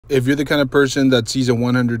If you're the kind of person that sees a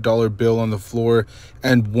 $100 bill on the floor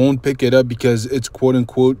and won't pick it up because it's quote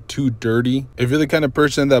unquote too dirty, if you're the kind of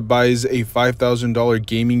person that buys a $5,000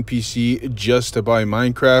 gaming PC just to buy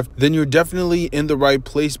Minecraft, then you're definitely in the right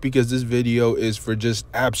place, because this video is for just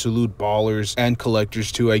absolute ballers and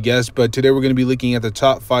collectors too, I guess. But today we're going to be looking at the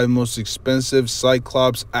top 5 most expensive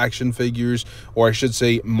Cyclops action figures, or I should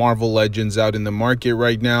say Marvel Legends, out in the market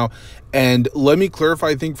right now. And let me clarify,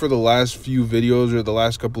 I think for the last few videos or the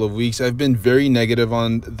last couple of weeks, I've been very negative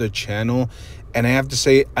on the channel, and I have to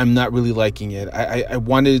say I'm not really liking it. I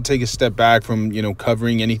wanted to take a step back from, you know,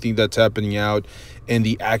 covering anything that's happening out in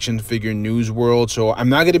the action figure news world. So I'm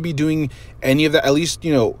not going to be doing any of that. At least,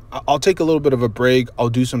 you know, I'll take a little bit of a break. I'll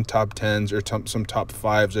do some top 10s or some top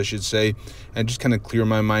 5s, I should say, and just kind of clear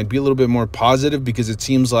my mind, be a little bit more positive, because it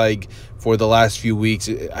seems like for the last few weeks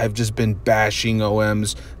I've just been bashing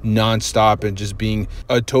OMs nonstop and just being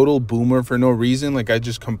a total boomer for no reason. Like, I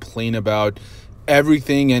just complain about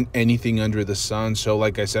everything and anything under the sun. So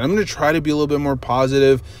like I said, I'm going to try to be a little bit more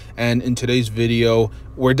positive, and in today's video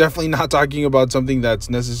we're definitely not talking about something that's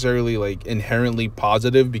necessarily like inherently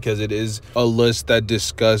positive, because it is a list that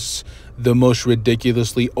discusses the most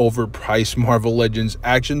ridiculously overpriced Marvel Legends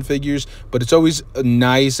action figures. But it's always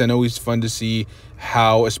nice and always fun to see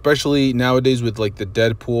how, especially nowadays with like the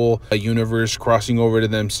Deadpool universe crossing over to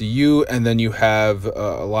the MCU, and then you have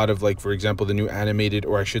a lot of, like, for example, the new animated,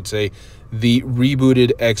 or I should say the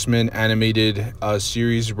rebooted X-Men animated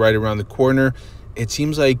series right around the corner. It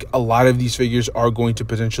seems like a lot of these figures are going to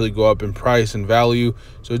potentially go up in price and value.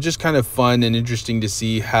 So it's just kind of fun and interesting to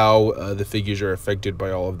see how the figures are affected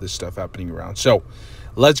by all of this stuff happening around. So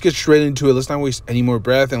let's get straight into it. Let's not waste any more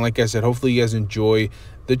breath. And like I said, hopefully you guys enjoy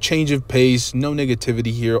the change of pace. No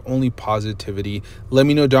negativity here, only positivity. Let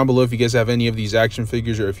me know down below if you guys have any of these action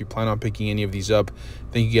figures, or if you plan on picking any of these up.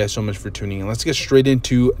 Thank you guys so much for tuning in. Let's get straight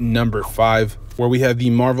into number 5, where we have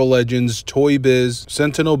the Marvel Legends Toy Biz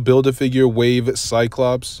Sentinel Build-A-Figure Wave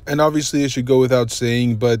Cyclops. And obviously it should go without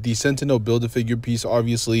saying, but the Sentinel Build-A-Figure piece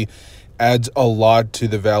obviously adds a lot to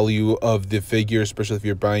the value of the figure, especially if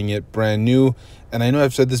you're buying it brand new. And I know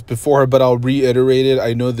I've said this before, but I'll reiterate it.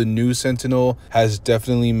 I know the new Sentinel has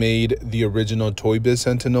definitely made the original Toy Biz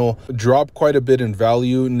Sentinel drop quite a bit in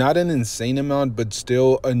value. Not an insane amount, but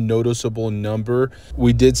still a noticeable number.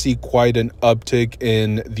 We did see quite an uptick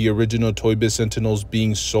in the original Toy Biz Sentinels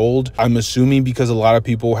being sold. I'm assuming because a lot of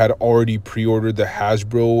people had already pre-ordered the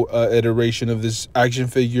Hasbro iteration of this action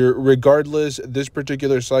figure. Regardless, this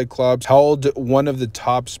particular Cyclops held one of the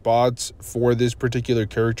top spots for this particular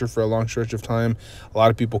character for a long stretch of time. A lot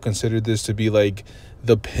of people considered this to be like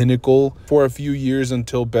the pinnacle for a few years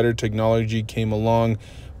until better technology came along.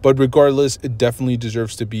 But regardless, it definitely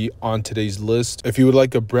deserves to be on today's list. If you would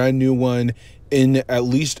like a brand new one in at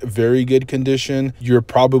least very good condition, you're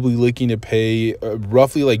probably looking to pay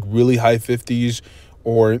roughly like really high 50s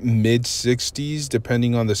or mid 60s,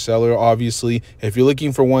 depending on the seller. Obviously, if you're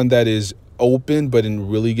looking for one that is open but in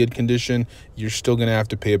really good condition, you're still gonna have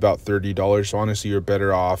to pay about $30. So honestly, you're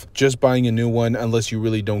better off just buying a new one, unless you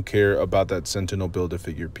really don't care about that Sentinel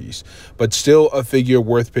Build-A-Figure piece. But still a figure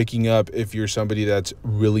worth picking up if you're somebody that's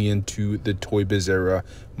really into the Toy Biz era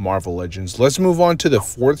Marvel Legends. Let's move on to the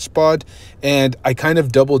 4th spot, and I kind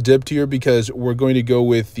of double dipped here because we're going to go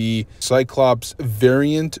with the Cyclops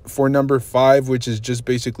variant for number 5, which is just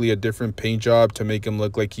basically a different paint job to make him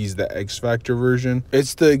look like he's the X-Factor version.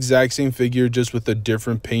 It's the exact same figure, just with a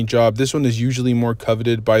different paint job. This one is usually more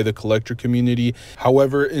coveted by the collector community.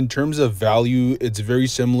 However, in terms of value, it's very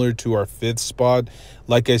similar to our 5th spot.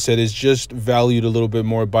 Like I said, it's just valued a little bit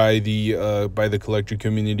more by the collector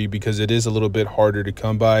community, because it is a little bit harder to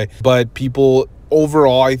come by. But people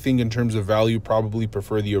overall, I think in terms of value, probably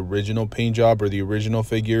prefer the original paint job or the original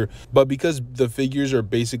figure. But because the figures are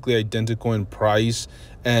basically identical in price,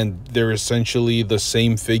 and they're essentially the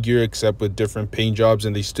same figure except with different paint jobs,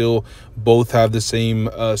 and they still both have the same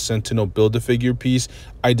Sentinel Build-A-Figure piece,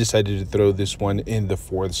 I decided to throw this one in the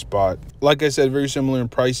 4th spot. Like I said, very similar in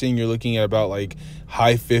pricing. You're looking at about like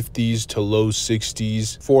high 50s to low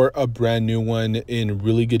 60s for a brand new one in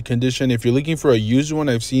really good condition. If you're looking for a used one,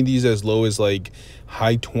 I've seen these as low as like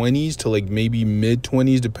high 20s to like maybe mid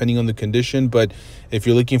 20s, depending on the condition. But if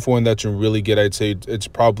you're looking for one that's in really good, I'd say it's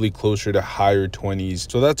probably closer to higher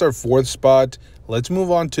 20s. So that's our 4th spot. Let's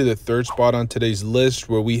move on to the 3rd spot on today's list,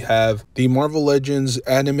 where we have the Marvel Legends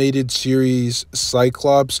animated series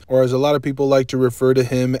Cyclops, or as a lot of people like to refer to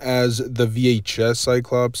him as the VHS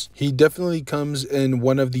Cyclops. He definitely comes in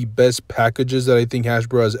one of the best packages that I think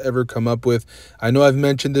Hasbro has ever come up with. I know I've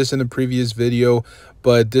mentioned this in a previous video,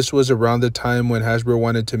 but this was around the time when Hasbro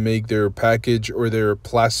wanted to make their package or their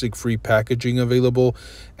plastic-free packaging available,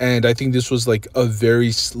 and I think this was like a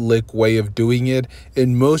very slick way of doing it.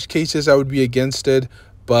 In most cases, I would be against it,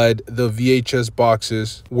 but the VHS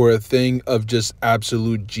boxes were a thing of just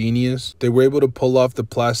absolute genius. They were able to pull off the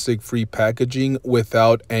plastic-free packaging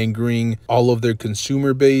without angering all of their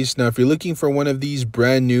consumer base. Now, if you're looking for one of these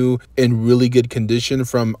brand new in really good condition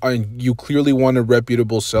from, you clearly want a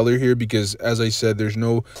reputable seller here, because as I said, there's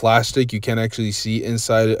no plastic. You can't actually see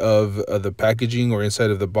inside of the packaging or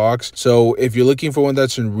inside of the box. So if you're looking for one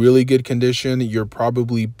that's in really good condition, you'll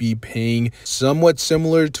probably be paying somewhat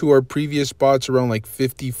similar to our previous spots, around like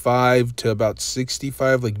 55 to about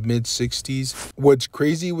 65, like mid 60s. What's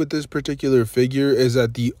crazy with this particular figure is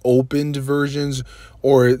that the opened versions,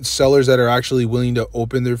 or sellers that are actually willing to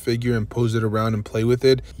open their figure and pose it around and play with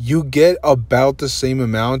it, you get about the same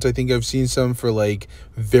amount. I think I've seen some for like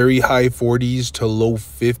very high 40s to low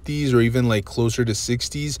 50s, or even like closer to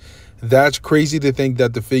 60s. That's crazy to think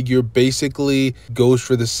that the figure basically goes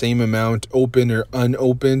for the same amount, open or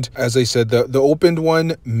unopened. As I said, the opened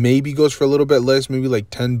one maybe goes for a little bit less, maybe like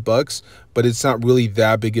 10 bucks, but it's not really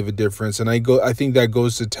that big of a difference. And I think that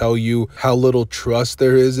goes to tell you how little trust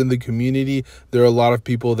there is in the community. There are a lot of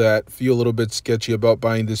people that feel a little bit sketchy about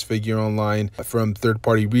buying this figure online from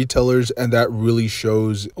third-party retailers, and that really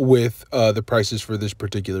shows with the prices for this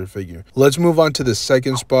particular figure. Let's move on to the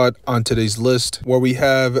second spot on today's list, where we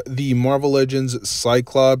have the Marvel Legends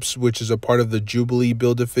Cyclops, which is a part of the Jubilee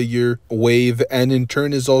Build-A-Figure wave, and in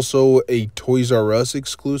turn is also a Toys R Us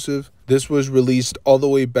exclusive. This was released all the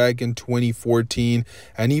way back in 2014,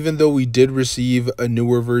 and even though we did receive a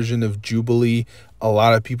newer version of Jubilee, a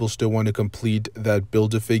lot of people still want to complete that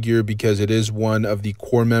Build-A-Figure because it is one of the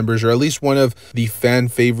core members, or at least one of the fan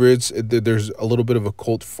favorites. There's a little bit of a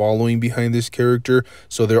cult following behind this character,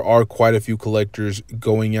 so there are quite a few collectors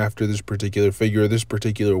going after this particular figure, this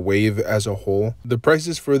particular wave as a whole. The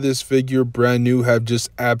prices for this figure, brand new, have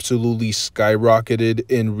just absolutely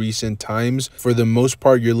skyrocketed in recent times. For the most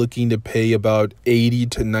part, you're looking to pay about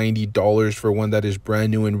 $80 to $90 for one that is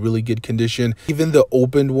brand new in really good condition. Even the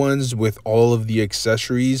opened ones with all of the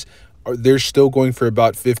accessories, they're still going for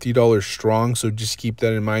about $50 strong, so just keep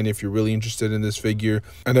that in mind if you're really interested in this figure.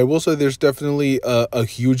 And I will say there's definitely a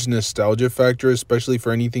huge nostalgia factor, especially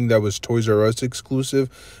for anything that was Toys R Us exclusive.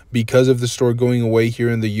 Because of the store going away here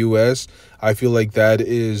in the US, I feel like that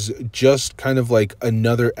is just kind of like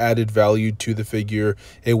another added value to the figure.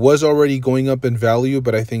 It was already going up in value,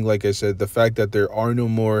 but I think, like I said, the fact that there are no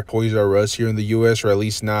more Toys R Us here in the US, or at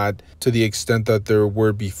least not to the extent that there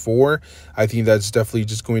were before, I think that's definitely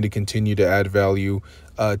just going to continue to add value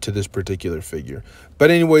to this particular figure.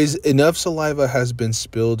 But anyways, enough saliva has been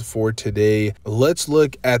spilled for today. Let's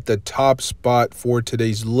look at the top spot for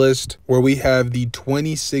today's list, where we have the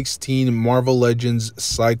 2016 Marvel Legends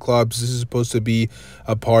Cyclops. This is supposed to be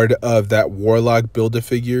a part of that Warlock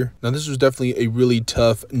Build-A-Figure. Now, this was definitely a really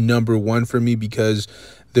tough number one for me, because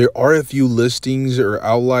there are a few listings or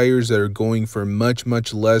outliers that are going for much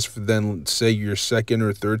less than, say, your second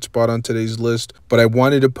or third spot on today's list. But I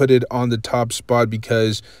wanted to put it on the top spot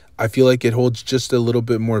because I feel like it holds just a little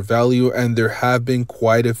bit more value, and there have been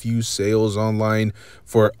quite a few sales online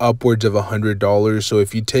for upwards of $100. So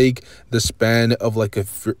if you take the span of like a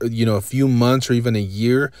few months or even a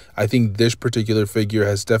year, I think this particular figure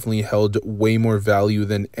has definitely held way more value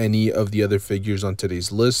than any of the other figures on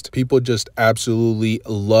today's list. People just absolutely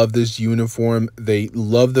love this uniform. They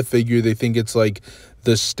love the figure. They think it's like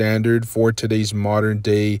the standard for today's modern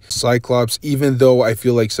day Cyclops, even though I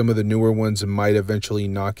feel like some of the newer ones might eventually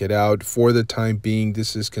knock it out. For the time being,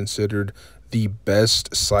 this is considered the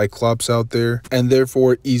best Cyclops out there, and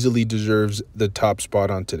therefore easily deserves the top spot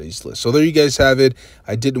on today's list. So there you guys have it.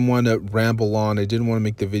 I didn't want to ramble on. I didn't want to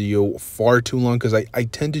make the video far too long, because I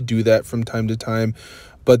tend to do that from time to time.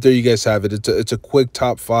 But there you guys have it. It's a quick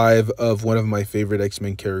top 5 of one of my favorite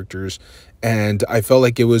X-Men characters, and I felt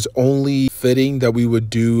like it was only fitting that we would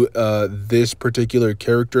do this particular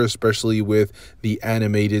character, especially with the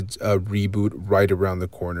animated reboot right around the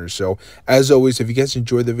corner. So as always, if you guys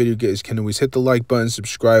enjoyed the video, guys can always hit the like button,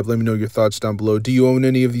 subscribe, let me know your thoughts down below. Do you own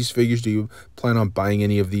any of these figures? Do you plan on buying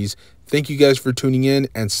any of these? Thank you guys for tuning in,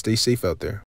 and stay safe out there.